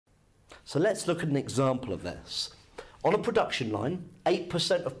So let's look at an example of this. On a production line,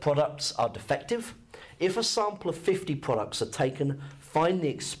 8% of products are defective. If a sample of 50 products are taken, find the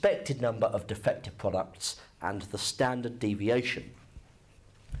expected number of defective products and the standard deviation.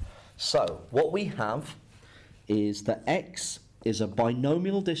 So what we have is that X is a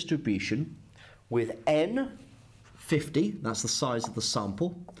binomial distribution with n 50, that's the size of the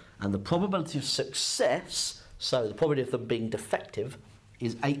sample, and the probability of success, so the probability of them being defective,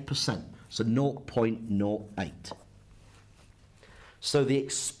 is 8%, so 0.08. So the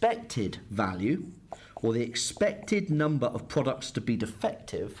expected value, or the expected number of products to be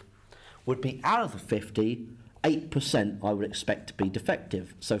defective, would be out of the 50, 8% I would expect to be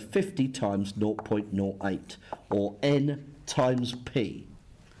defective. So 50 times 0.08, or n times p.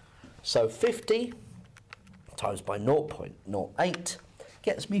 So 50 times by 0.08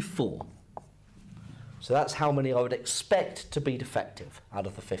 gets me 4. So that's how many I would expect to be defective out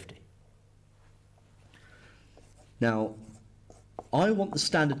of the 50. Now, I want the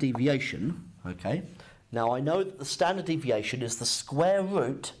standard deviation, okay? Now, I know that the standard deviation is the square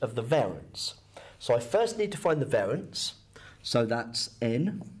root of the variance. So I first need to find the variance. So that's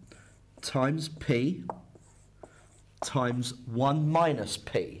n times p times 1 minus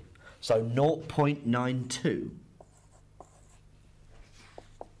p. So 0.92.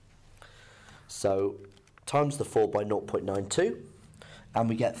 So times the 4 by 0.92, and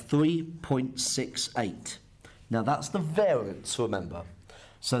we get 3.68. Now that's the variance, remember.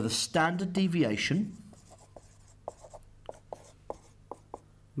 So the standard deviation,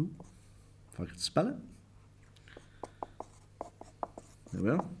 if I could spell it, there we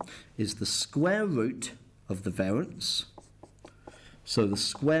are, is the square root of the variance. So the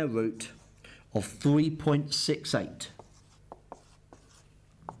square root of 3.68.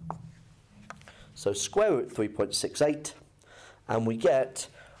 So square root 3.68, and we get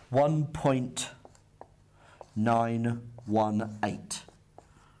 1.918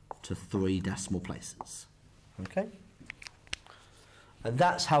 to 3 decimal places. Okay? And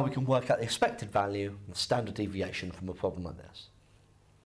that's how we can work out the expected value and the standard deviation from a problem like this.